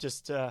too.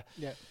 Just,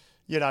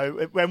 you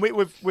know, when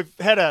we've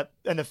had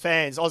the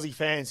fans, Aussie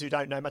fans who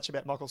don't know much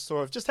about Michael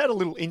Storer, have just had a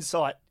little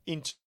insight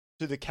into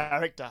the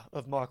character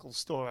of Michael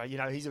Storer. You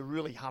know, he's a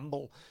really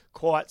humble,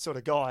 quiet sort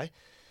of guy.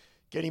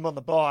 Get him on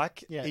the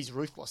bike, he's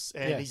ruthless.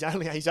 And he's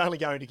only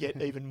going to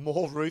get even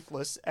more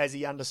ruthless as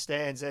he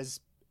understands, as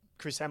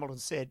Chris Hamilton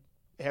said,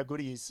 how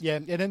good he is. Yeah,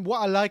 and then what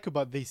I like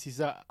about this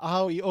is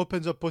how he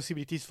opens up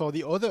possibilities for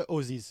the other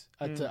Aussies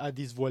at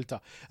this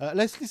Vuelta.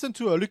 Let's listen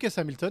to Lucas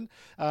Hamilton,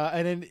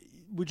 and then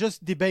we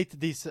just debate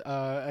this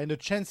and the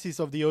chances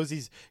of the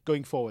Aussies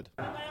going forward.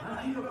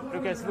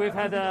 Lucas, we've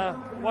had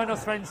one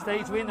Australian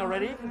stage win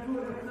already.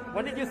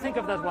 What did you think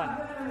of that one?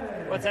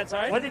 What's that,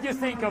 sorry? What did you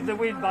think of the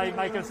win by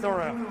Michael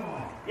Storer?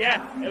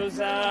 Yeah, it was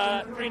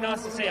pretty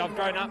nice to see. I've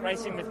grown up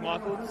racing with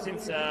Michael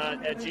since our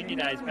junior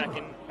days back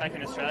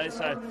in Australia.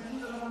 So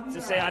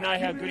to see, I know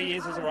how good he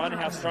is as a rider,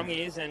 how strong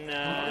he is, and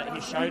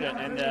he showed it,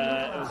 and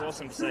it was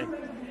awesome to see.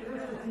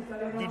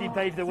 Did he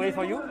pave the way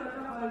for you?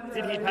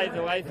 Did he pave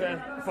the way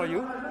for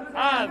you?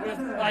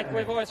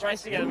 We've always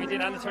raced together. We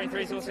did under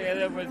 23s all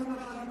together. We're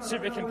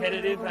super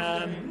competitive,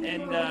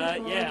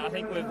 I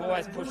think we've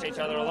always pushed each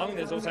other along.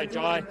 There's also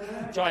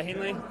Jai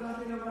Hindley.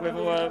 We've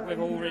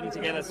all ridden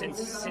together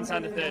since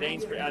under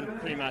 13s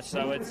pretty much.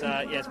 So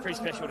it's pretty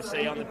special to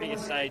see on the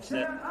biggest stage.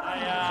 That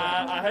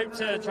I hope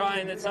to try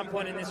and at some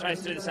point in this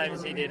race do the same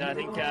as he did. I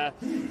think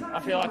I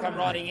feel like I'm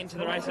riding into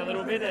the race a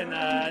little bit and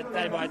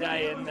day by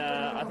day, and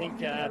I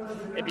think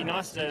it'd be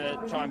nice to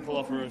try and pull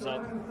off a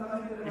result.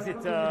 Is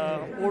it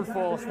all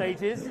 4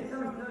 stages?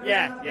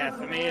 Yeah.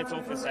 For me, it's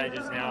all 4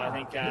 stages now. I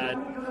think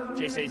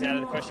GC's out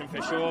of the question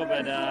for sure,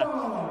 but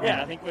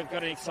I think we've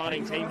got an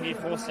exciting team here,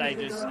 4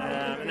 stages,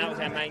 and that was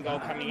our main goal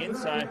coming in.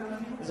 So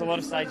there's a lot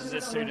of stages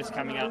that suit us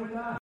coming up.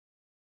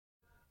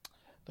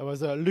 That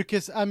was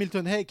Lucas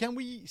Hamilton. Hey, can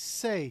we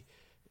say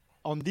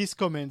on these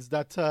comments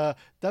that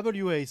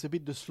WA is a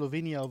bit the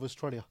Slovenia of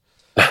Australia?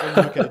 When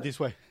you look at it this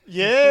way.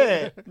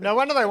 Yeah, no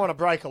wonder they want to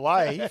break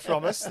away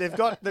from us. They've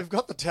got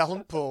the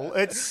talent pool.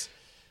 It's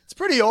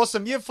pretty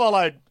awesome. You've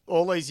followed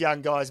all these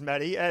young guys,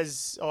 Matty,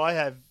 as I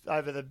have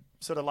over the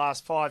sort of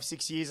last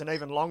 5-6 years and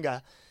even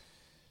longer.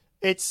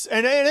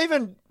 And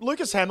even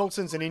Lucas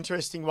Hamilton's an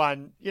interesting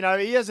one. You know,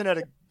 he hasn't had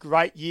a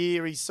great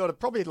year. He's sort of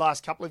probably the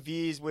last couple of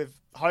years we've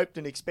hoped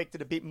and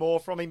expected a bit more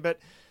from him, but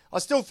I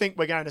still think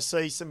we're going to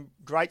see some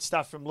great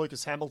stuff from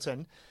Lucas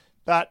Hamilton.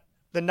 But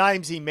the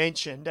names he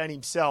mentioned and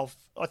himself,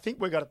 I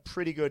think we've got a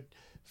pretty good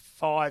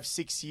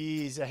 5-6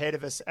 years ahead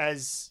of us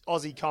as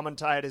Aussie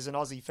commentators and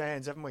Aussie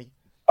fans, haven't we?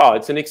 Oh,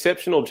 it's an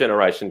exceptional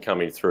generation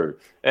coming through.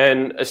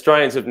 And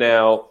Australians have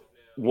now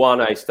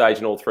won a stage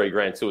in all 3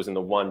 Grand Tours in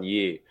the 1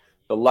 year.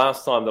 The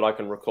last time that I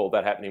can recall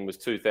that happening was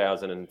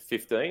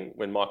 2015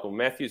 when Michael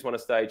Matthews won a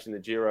stage in the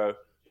Giro,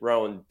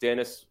 Rowan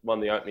Dennis won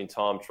the opening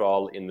time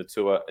trial in the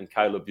Tour, and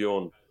Caleb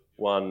Bjorn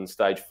won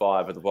stage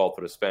 5 of the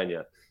Vuelta to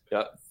España.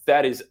 Now,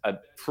 that is a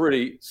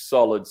pretty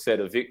solid set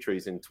of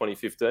victories in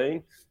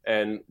 2015,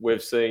 and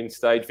we've seen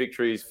stage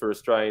victories for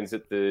Australians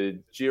at the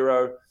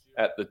Giro,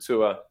 at the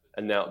Tour,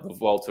 and now at the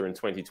Vuelta in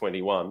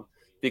 2021.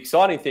 The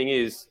exciting thing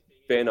is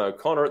Ben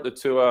O'Connor at the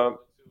Tour,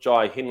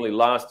 Jai Hindley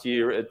last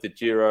year at the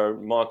Giro,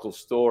 Michael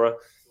Storer.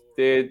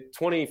 They're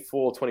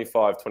 24,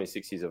 25,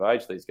 26 years of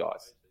age, these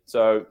guys.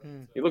 So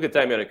you look at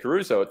Damiano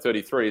Caruso at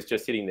 33, is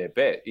just hitting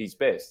his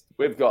best.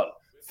 We've got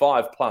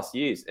 5+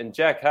 years. And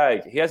Jack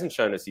Haig, he hasn't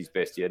shown us his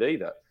best yet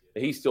either.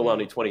 He's still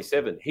only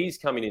 27. He's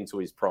coming into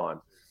his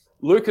prime.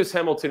 Lucas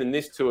Hamilton in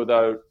this Tour,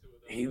 though,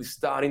 he's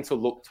starting to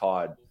look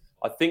tired.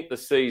 I think the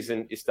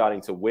season is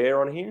starting to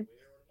wear on him.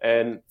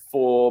 And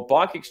for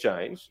Bike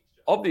Exchange,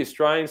 of the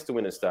Australians to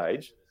win a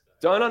stage,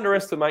 don't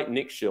underestimate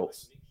Nick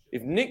Schultz.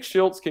 If Nick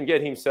Schultz can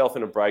get himself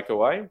in a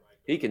breakaway,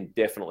 he can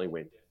definitely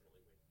win.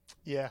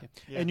 Yeah.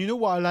 And you know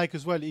what I like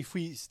as well? If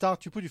we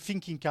start, you put your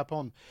thinking cap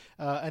on,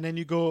 and then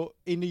you go,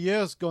 in the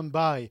years gone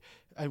by,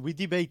 and we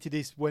debated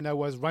this when I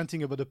was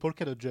ranting about the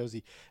polka dot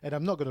jersey, and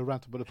I'm not going to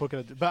rant about the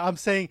polka dot, but I'm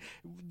saying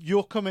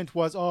your comment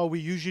was, we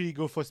usually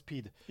go for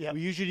speed. Yep.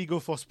 We usually go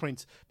for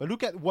sprints. But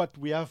look at what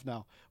we have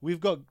now. We've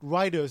got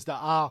riders that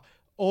are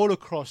all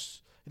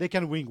across. They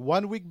can win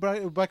 1 week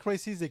back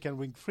races, they can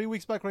win 3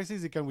 weeks back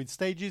races, they can win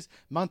stages,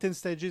 mountain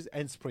stages,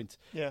 and sprint.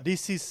 Yeah.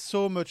 This is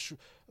so much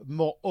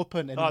more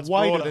open and it's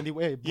wider broader. than the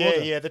way.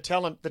 Yeah, the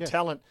talent.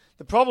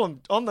 The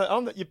problem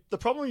the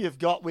problem you've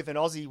got with an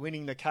Aussie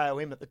winning the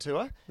KOM at the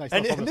Tour,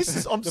 and this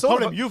is I'm the sort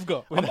problem of you've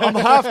got. I'm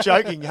half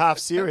joking, half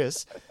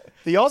serious.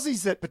 The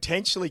Aussies that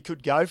potentially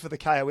could go for the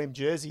KOM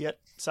jersey at,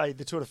 say,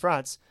 the Tour de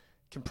France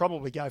can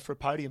probably go for a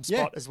podium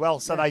spot as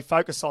well. So they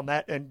focus on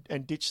that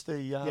and ditch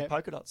the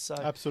polka dots. So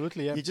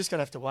absolutely, you're just going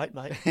to have to wait,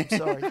 mate. I'm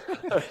sorry.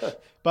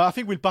 But I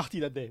think we'll party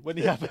that day when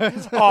it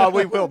happens.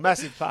 We will.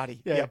 Massive party.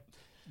 Yeah. Yep.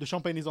 The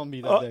champagne is on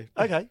me that day.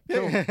 Okay,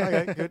 cool.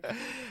 Okay,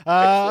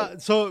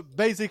 good. So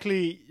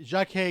basically,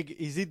 Jack Haig,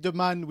 is it the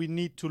man we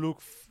need to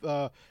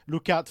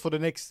look at for the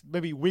next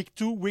maybe week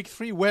 2, week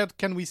 3? Where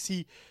can we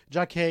see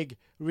Jack Haig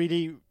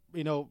really,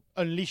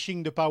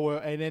 unleashing the power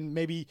and then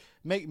maybe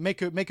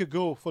make a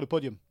go for the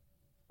podium?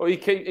 Well, he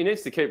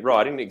needs to keep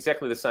riding in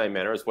exactly the same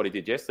manner as what he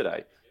did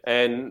yesterday.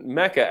 And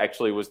Macka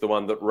actually was the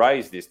one that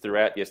raised this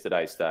throughout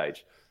yesterday's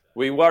stage.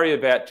 We worry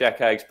about Jack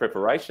Haig's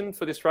preparation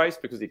for this race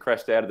because he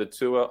crashed out of the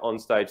Tour on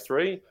stage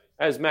 3.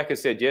 As Macka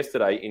said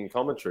yesterday in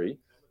commentary,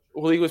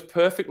 he was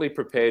perfectly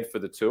prepared for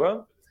the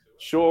Tour.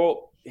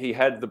 Sure, he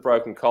had the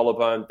broken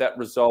collarbone. That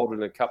resulted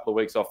in a couple of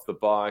weeks off the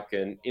bike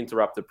and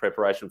interrupted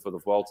preparation for the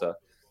Vuelta.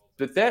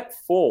 But that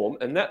form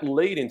and that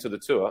lead into the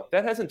Tour,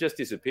 that hasn't just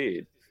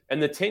disappeared.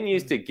 And the 10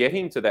 years to get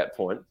him to that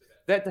point,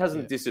 that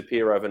doesn't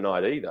disappear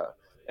overnight either.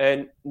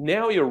 And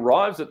now he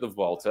arrives at the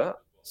Vuelta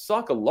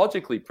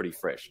psychologically pretty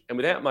fresh and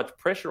without much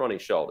pressure on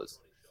his shoulders.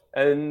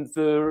 And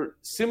the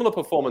similar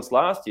performance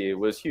last year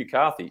was Hugh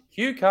Carthy.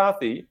 Hugh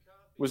Carthy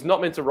was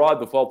not meant to ride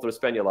the Vuelta of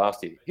España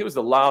last year. He was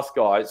the last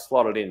guy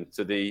slotted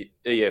into the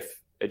EF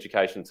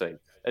education team,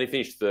 and he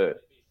finished 3rd.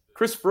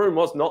 Chris Froome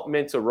was not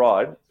meant to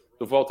ride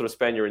the Vuelta of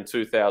España in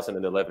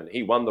 2011.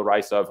 He won the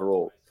race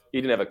overall. He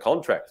didn't have a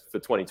contract for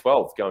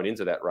 2012 going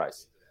into that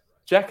race.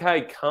 Jack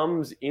Haig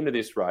comes into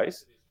this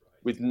race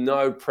with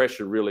no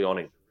pressure really on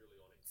him.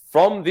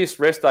 From this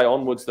rest day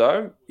onwards,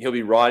 though, he'll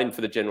be riding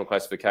for the general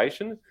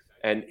classification,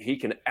 and he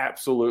can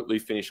absolutely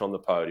finish on the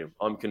podium.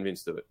 I'm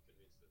convinced of it.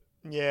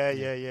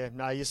 Yeah.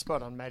 No, you're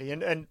spot on, Matty.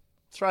 And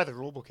throw the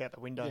rule book out the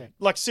window. Yeah.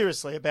 Like,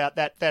 seriously, about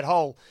that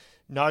whole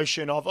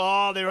notion of,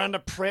 they're under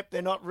prep,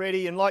 they're not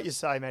ready. And like you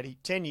say, Matty,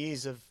 10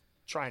 years of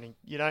training.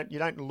 You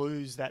don't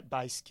lose that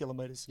base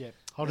kilometres. Yeah,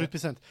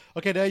 100%.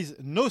 Okay, there is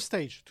no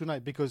stage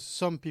tonight because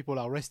some people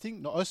are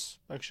resting, not us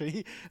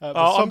actually.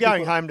 I'm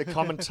going home to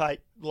commentate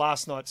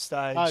last night's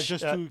stage.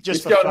 Just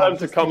going home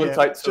to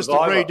commentate just to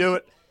redo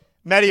it.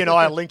 Maddie and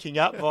I are linking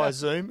up via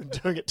Zoom and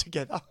doing it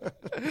together.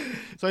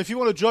 So if you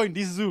want to join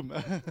this Zoom.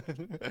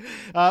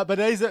 But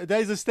there is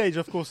a stage,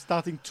 of course,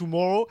 starting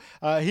tomorrow.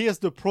 Here's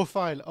the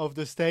profile of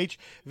the stage.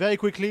 Very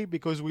quickly,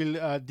 because we'll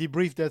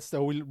debrief that,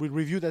 we'll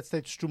review that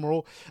stage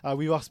tomorrow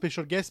with our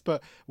special guest.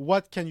 But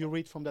what can you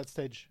read from that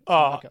stage?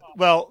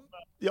 Well,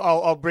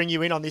 I'll bring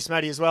you in on this,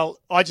 Maddie, as well.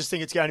 I just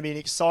think it's going to be an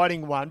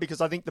exciting one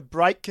because I think the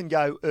break can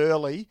go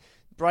early.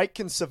 Break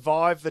can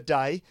survive the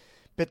day.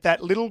 But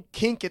that little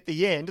kink at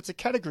the end, it's a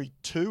category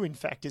 2, in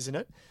fact, isn't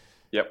it?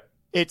 Yep.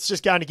 It's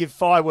just going to give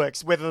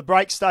fireworks. Whether the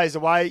break stays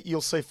away, you'll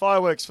see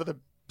fireworks for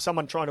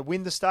someone trying to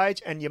win the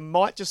stage, and you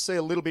might just see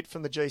a little bit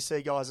from the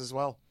GC guys as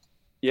well.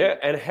 Yeah,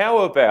 and how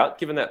about,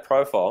 given that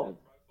profile,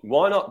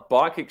 why not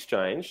Bike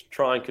Exchange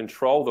try and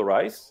control the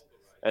race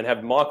and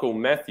have Michael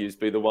Matthews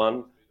be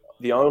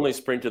the only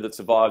sprinter that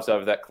survives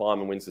over that climb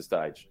and wins the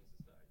stage?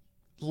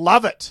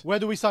 Love it. Where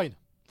do we sign?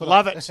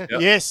 Love it. Yep.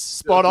 Yes,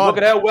 spot on. Look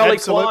at how well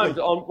Absolutely. he climbed.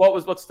 On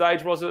what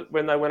stage was it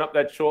when they went up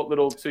that short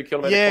little 2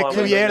 kilometre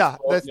climb? Yeah,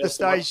 the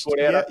stage.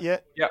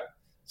 Yeah.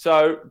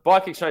 So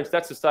Bike Exchange,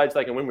 that's the stage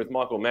they can win with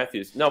Michael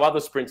Matthews. No other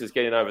sprinters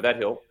getting over that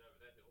hill.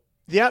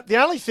 The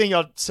only thing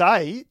I'd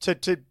say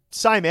to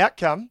same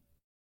outcome,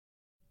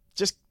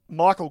 just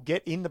Michael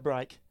get in the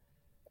break.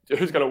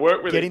 Who's going to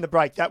work with Get in the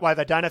break. That way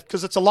they don't have,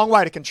 because it's a long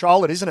way to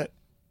control it, isn't it?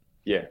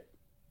 Yeah.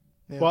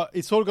 Yeah. Well,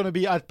 it's all going to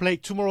be at play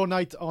tomorrow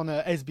night on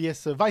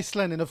SBS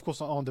Viceland and, of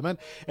course, on demand.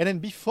 And then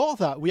before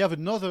that, we have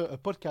another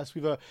podcast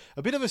with a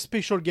bit of a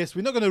special guest.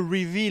 We're not going to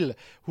reveal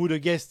who the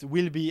guest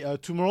will be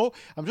tomorrow.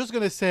 I'm just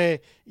going to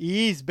say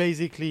he is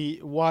basically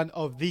one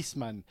of these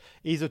men.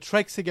 He's a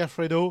Trek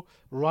Segafredo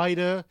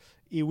rider.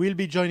 He will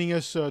be joining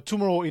us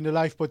tomorrow in the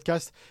live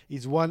podcast.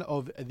 He's one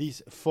of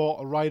these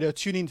 4 riders.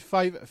 Tune in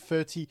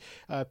 5:30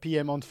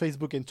 p.m. on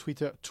Facebook and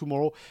Twitter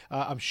tomorrow.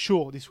 I'm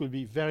sure this will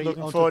be very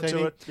looking forward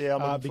entertaining. to it. Yeah,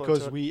 I'm looking because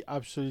forward to it. we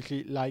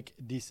absolutely like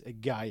this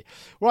guy.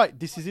 Right,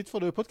 this is it for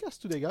the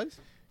podcast today, guys.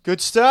 Good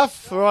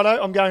stuff. All right,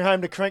 I'm going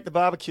home to crank the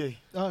barbecue.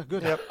 Oh,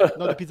 good. Yep.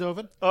 Not a pizza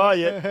oven? Oh,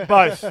 yeah.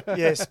 Both.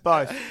 Yes,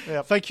 both.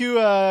 Yep. Thank you,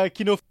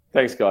 Keeno.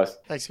 Thanks, guys.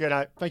 Thanks,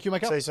 Keeno. Thank you,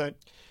 Macka. See you soon.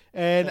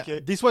 And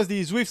this was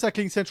the Zwift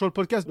Cycling Central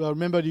podcast.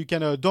 Remember, you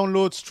can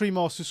download, stream,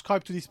 or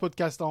subscribe to this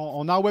podcast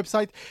on our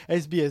website,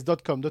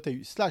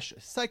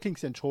 sbs.com.au/cycling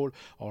central,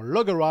 or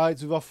log a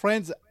ride with our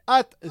friends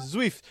at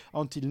Zwift.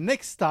 Until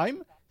next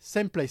time,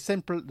 same place,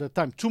 same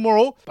time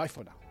tomorrow. Bye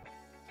for now.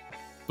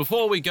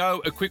 Before we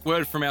go, a quick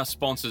word from our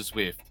sponsor,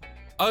 Zwift.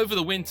 Over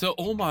the winter,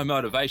 all my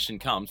motivation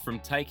comes from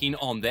taking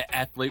on their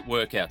athlete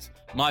workouts.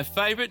 My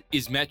favourite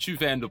is Mathieu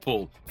van der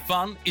Poel.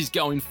 Fun is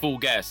going full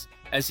gas,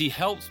 as he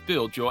helps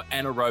build your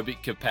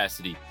anaerobic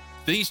capacity.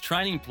 These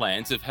training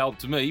plans have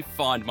helped me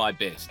find my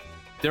best.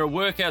 There are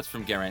workouts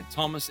from Geraint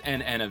Thomas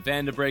and Anna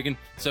van der Breggen,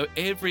 so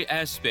every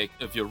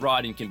aspect of your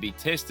riding can be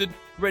tested,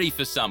 ready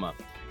for summer.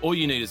 All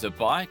you need is a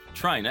bike,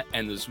 trainer,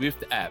 and the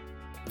Zwift app.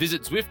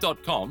 Visit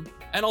Zwift.com,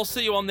 and I'll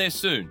see you on there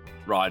soon.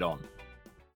 Ride on.